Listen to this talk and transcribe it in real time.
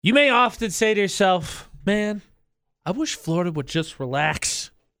You may often say to yourself, man, I wish Florida would just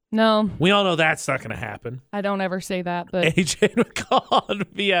relax. No. We all know that's not going to happen. I don't ever say that, but... AJ and McCall on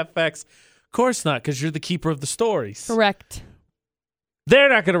VFX. Of course not, because you're the keeper of the stories. Correct. They're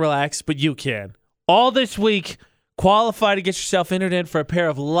not going to relax, but you can. All this week, qualify to get yourself entered in for a pair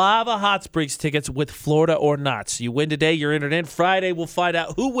of Lava Hot Springs tickets with Florida or not. So you win today, you're entered in. Friday, we'll find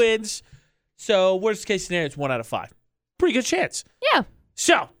out who wins. So worst case scenario, it's 1 out of 5. Pretty good chance. Yeah.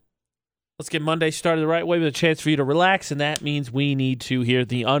 So let's get Monday started the right way with a chance for you to relax, and that means we need to hear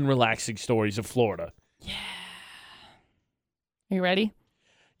the unrelaxing stories of Florida. Yeah. Are you ready?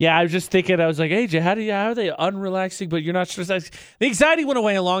 Yeah, I was just thinking, I was like, AJ, how are they unrelaxing, but you're not sure? The anxiety went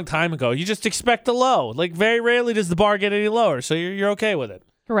away a long time ago. You just expect a low. Like, very rarely does the bar get any lower, so you're okay with it.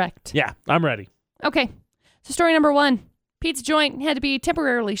 Correct. Yeah, I'm ready. Okay. So story number 1. Pizza joint had to be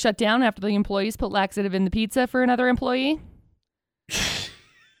temporarily shut down after the employees put laxative in the pizza for another employee.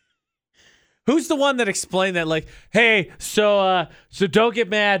 Who's the one that explained that? Like, hey, so don't get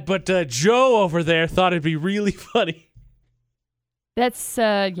mad, but Joe over there thought it'd be really funny. That's,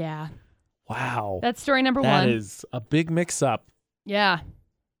 yeah. Wow. That's story number 1. That is a big mix-up. Yeah.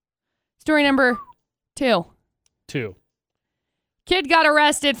 Story number 2. Kid got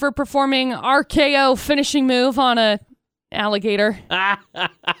arrested for performing RKO finishing move on a alligator.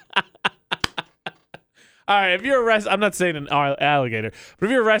 All right, if you're I'm not saying an alligator, but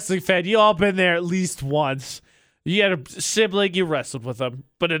if you're a wrestling fan, you all been there at least once. You had a sibling, you wrestled with them.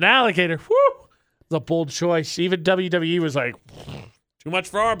 But an alligator, whoo, it's a bold choice. Even WWE was like, too much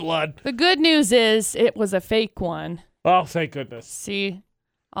for our blood. The good news is it was a fake one. Oh, thank goodness. See,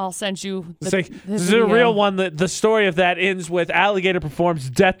 I'll send you the this is a real one. The story of that ends with alligator performs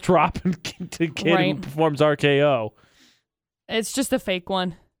death drop to kid who performs RKO. It's just a fake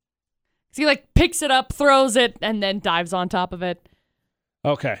one. He like picks it up, throws it, and then dives on top of it.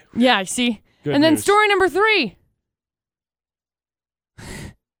 Okay. Yeah, I see. Good and then news. Story number 3.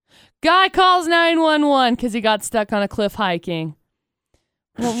 Guy calls 911 because he got stuck on a cliff hiking.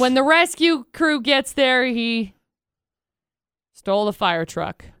 When the rescue crew gets there, he stole the fire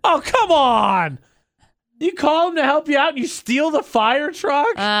truck. Oh, come on. You call him to help you out and you steal the fire truck?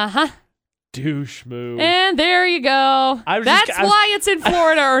 Uh-huh. Douche move. And there you go. That's why it's in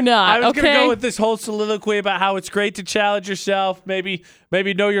Florida or not. I was okay? going to go with this whole soliloquy about how it's great to challenge yourself. Maybe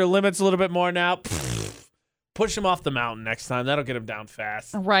know your limits a little bit more now. Push him off the mountain next time. That'll get him down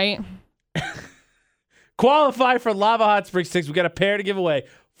fast. Right. Qualify for Lava Hot Springs tickets. We got a pair to give away.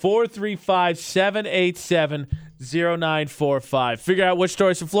 435-787-0945. Figure out which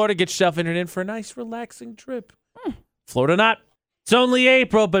stories from Florida. Get yourself entered in for a nice, relaxing trip. Florida not. It's only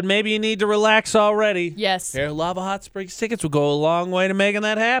April, but maybe you need to relax already. Yes. Pair of Lava Hot Springs tickets will go a long way to making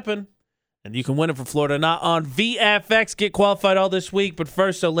that happen. And you can win it for Florida not on VFX. Get qualified all this week. But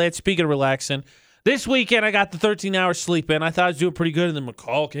first, Lance, speaking of relaxing, this weekend I got the 13 hours sleep in. I thought I was doing pretty good. And then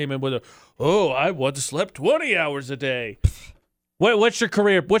McCall came in with I once slept 20 hours a day. What's your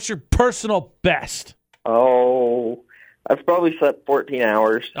career? What's your personal best? Oh, I've probably slept 14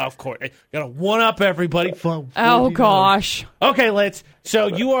 hours. Oh, of course. Got to one-up everybody. Oh, gosh. Okay, Lance. So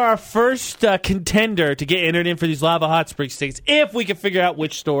you are our first contender to get entered in for these Lava Hot Springs tickets if we can figure out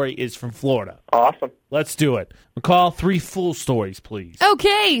which story is from Florida. Awesome. Let's do it. McCall, 3 full stories, please.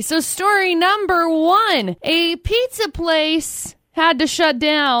 Okay, so story number 1. A pizza place had to shut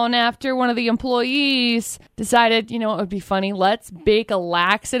down after one of the employees decided, it would be funny. Let's bake a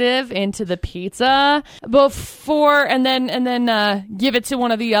laxative into the pizza before, and then give it to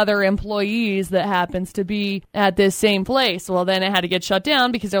one of the other employees that happens to be at this same place. Well, then it had to get shut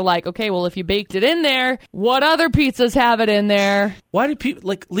down because they're like, okay, well, if you baked it in there, what other pizzas have it in there? Why do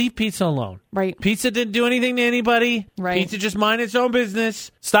people leave pizza alone? Right. Pizza didn't do anything to anybody. Right. Pizza just mind its own business.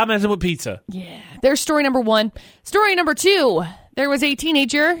 Stop messing with pizza. Yeah. There's story number 1. Story number 2. There was a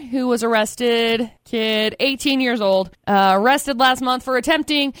teenager who was arrested, kid, 18 years old, arrested last month for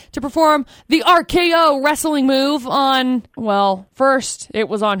attempting to perform the RKO wrestling move on, first it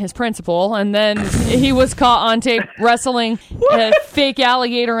was on his principal, and then he was caught on tape wrestling a fake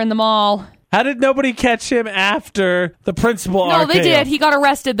alligator in the mall. How did nobody catch him after the principal RKO? No, they did. He got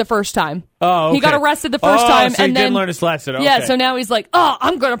arrested the first time. Oh, okay. He got arrested the first time. So and he then didn't learn his lesson. Okay. Yeah, so now he's like,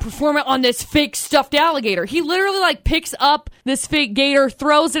 I'm going to perform it on this fake stuffed alligator. He literally, picks up this fake gator,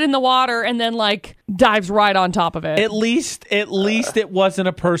 throws it in the water, and then, dives right on top of it. At least it wasn't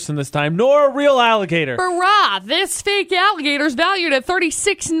a person this time, nor a real alligator. Hurrah! This fake alligator's valued at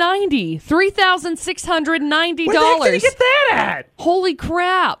 $3,690. $3,690. Where did he get that at? Holy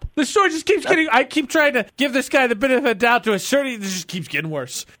crap. The story just keeps getting... I keep trying to give this guy the benefit of the doubt to assert it just keeps getting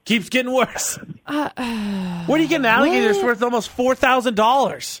worse. Keeps getting worse. Where do you get an alligator that's worth almost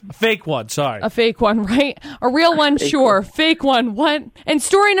 $4,000? A fake one, sorry. A fake one, right? A real one, sure. Fake one, what? And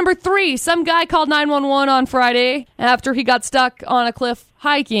story number 3, some guy called 911 on Friday after he got stuck on a cliff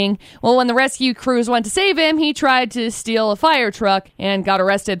hiking. Well, when the rescue crews went to save him, he tried to steal a fire truck and got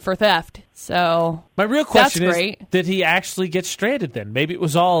arrested for theft. So my real question that's is, great. did he actually get stranded then? Maybe it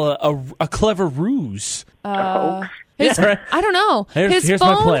was all a clever ruse. Right. I don't know. Here's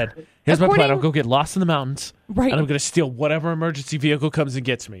phone, my plan. Here's my plan. according- I'll go get lost in the mountains, Right. and I'm going to steal whatever emergency vehicle comes and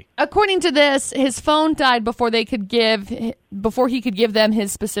gets me. According to this, his phone died before he could give them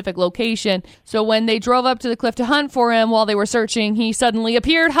his specific location. So when they drove up to the cliff to hunt for him while they were searching, he suddenly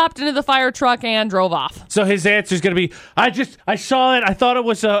appeared, hopped into the fire truck, and drove off. So his answer is going to be, I saw it, I thought it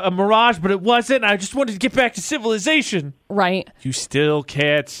was a mirage, but it wasn't, I just wanted to get back to civilization. Right. You still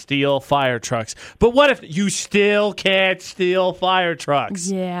can't steal fire trucks. But what if you still can't steal fire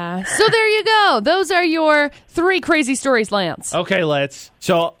trucks? Yeah. So there you go. Those are your 3 crazy stories, Lance. Okay, let's.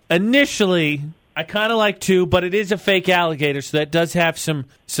 So initially, I kind of like 2, but it is a fake alligator, so that does have some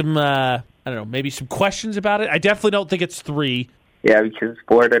I don't know, maybe some questions about it. I definitely don't think it's 3. Yeah, because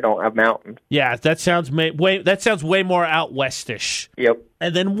Florida don't have mountains. Yeah, that sounds way more out westish. Yep.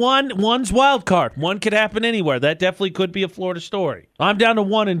 And then one's wild card. One could happen anywhere. That definitely could be a Florida story. I'm down to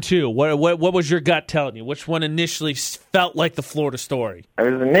 1 and 2. What was your gut telling you? Which one initially felt like the Florida story? I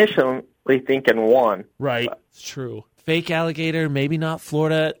was initially thinking 1. Right. It's true. Fake alligator, maybe not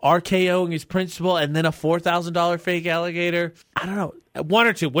Florida. RKOing his principal, and then a $4,000 fake alligator. I don't know. 1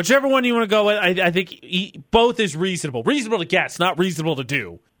 or 2. Whichever one you want to go with, I think both is reasonable. Reasonable to guess, not reasonable to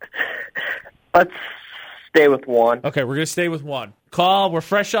do. Let's stay with 1. Okay, we're going to stay with 1. Call, we're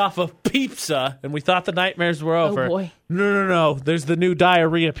fresh off of pizza, and we thought the nightmares were over. Oh, boy. No. There's the new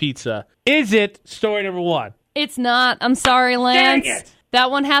diarrhea pizza. Is it story number 1? It's not. I'm sorry, Lance. Dang it.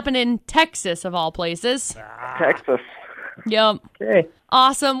 That one happened in Texas, of all places. Texas. Yep. Okay.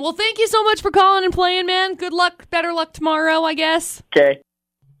 Awesome. Well, thank you so much for calling and playing, man. Good luck. Better luck tomorrow, I guess. Okay.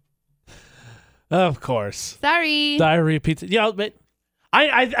 Of course. Sorry. Diarrhea pizza. Yeah, but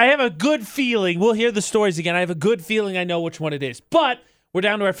I have a good feeling. We'll hear the stories again. I have a good feeling I know which one it is. But we're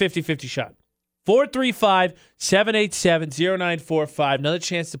down to our 50-50 shot. 435-787-0945. Another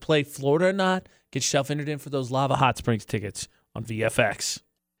chance to play Florida or not. Get yourself entered in for those Lava Hot Springs tickets on VFX.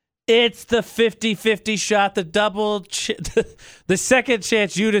 It's the 50-50 shot, the the second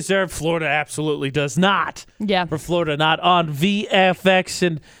chance you deserve. Florida absolutely does not. Yeah. For Florida, not on VFX.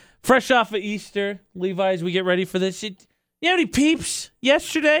 And fresh off of Easter, Levi, as we get ready for this, you have any peeps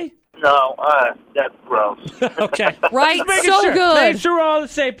yesterday? No, that's gross. Okay. Right? Just making So sure. good. Make sure we're all on the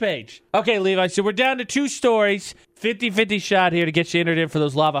same page. Okay, Levi, so we're down to 2 stories. 50-50 shot here to get you entered in for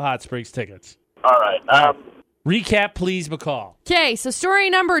those Lava Hot Springs tickets. All right. Recap, please, McCall. Okay, so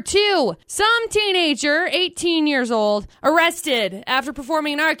story number 2. Some teenager, 18 years old, arrested after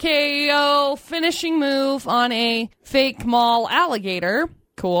performing an RKO finishing move on a fake mall alligator.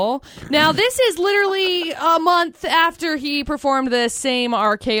 Cool. Now, this is literally a month after he performed the same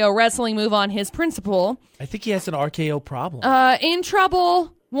RKO wrestling move on his principal. I think he has an RKO problem. In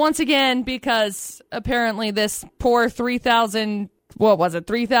trouble once again because apparently this poor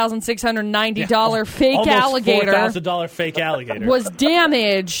 $3,690 fake Almost alligator $4,000 fake alligator was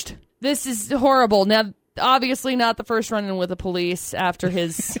damaged. This is horrible. Now, obviously not the first run-in with the police after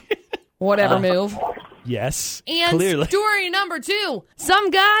his whatever move. Yes, And clearly. story number 2. Some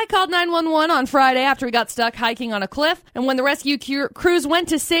guy called 911 on Friday after he got stuck hiking on a cliff. And when the rescue crews went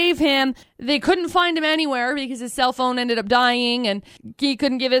to save him, they couldn't find him anywhere because his cell phone ended up dying and he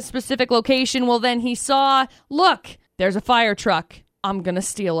couldn't give his specific location. Well, then he saw, look, there's a fire truck. I'm going to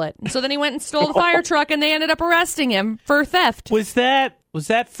steal it. So then he went and stole the fire truck and they ended up arresting him for theft. Was that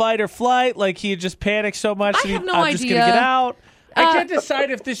fight or flight? Like he had just panicked so much I have no I'm just going to idea. get out? I can't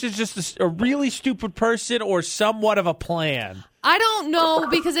decide if this is just a really stupid person or somewhat of a plan. I don't know,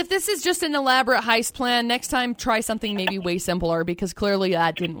 because if this is just an elaborate heist plan, next time try something maybe way simpler, because clearly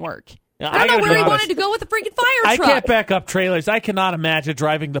that didn't work. I don't know where he wanted to go with the freaking fire I truck. can't back up trailers. I cannot imagine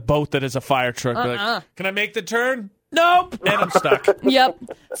driving the boat that is a fire truck. Be like, can I make the turn? Nope. And I'm stuck. Yep.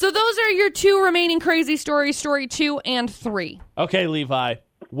 So those are your 2 remaining crazy stories, story 2 and 3. Okay, Levi.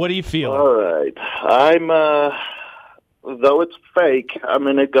 What are you feeling? All right. Though it's fake, I'm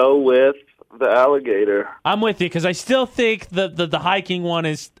going to go with the alligator. I'm with you because I still think the hiking one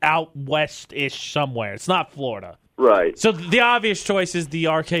is out west-ish somewhere. It's not Florida. Right. So the obvious choice is the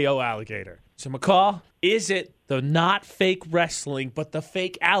RKO alligator. So McCall, is it the not fake wrestling but the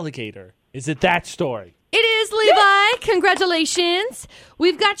fake alligator? Is it that story? It is, Levi. Congratulations.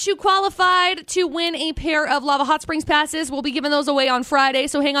 We've got you qualified to win a pair of Lava Hot Springs passes. We'll be giving those away on Friday,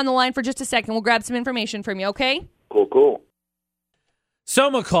 so hang on the line for just a second. We'll grab some information from you, okay? Cool. So,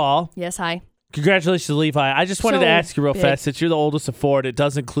 McCall. Yes, hi. Congratulations, Levi. I just wanted to ask you real big. fast, since you're the oldest of four, and it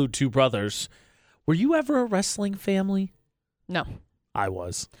does include two brothers. Were you ever a wrestling family? No. I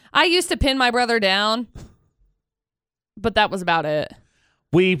was. I used to pin my brother down, but that was about it.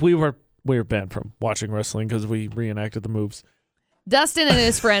 We were banned from watching wrestling because we reenacted the moves. Dustin and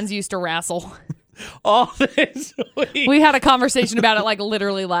his friends used to wrestle. All this week. We had a conversation about it like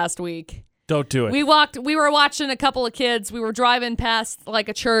literally last week. Don't do it. We were watching a couple of kids. We were driving past like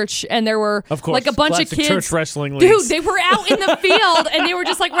a church, and there were Of course, like a bunch of classic kids. church wrestling leagues. Dude, they were out in the field, and they were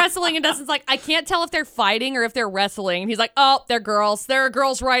just like wrestling, and Dustin's like, I can't tell if they're fighting or if they're wrestling. And he's like, oh, they're girls. There are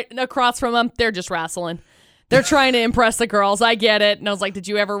girls right across from them. They're just wrestling. They're trying to impress the girls. I get it. And I was like, did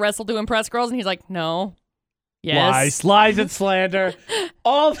you ever wrestle to impress girls? And he's like, no. Yes. Lies and slander.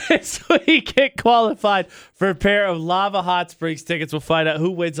 All this week, get qualified for a pair of Lava Hot Springs tickets. We'll find out who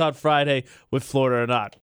wins on Friday with Florida or not.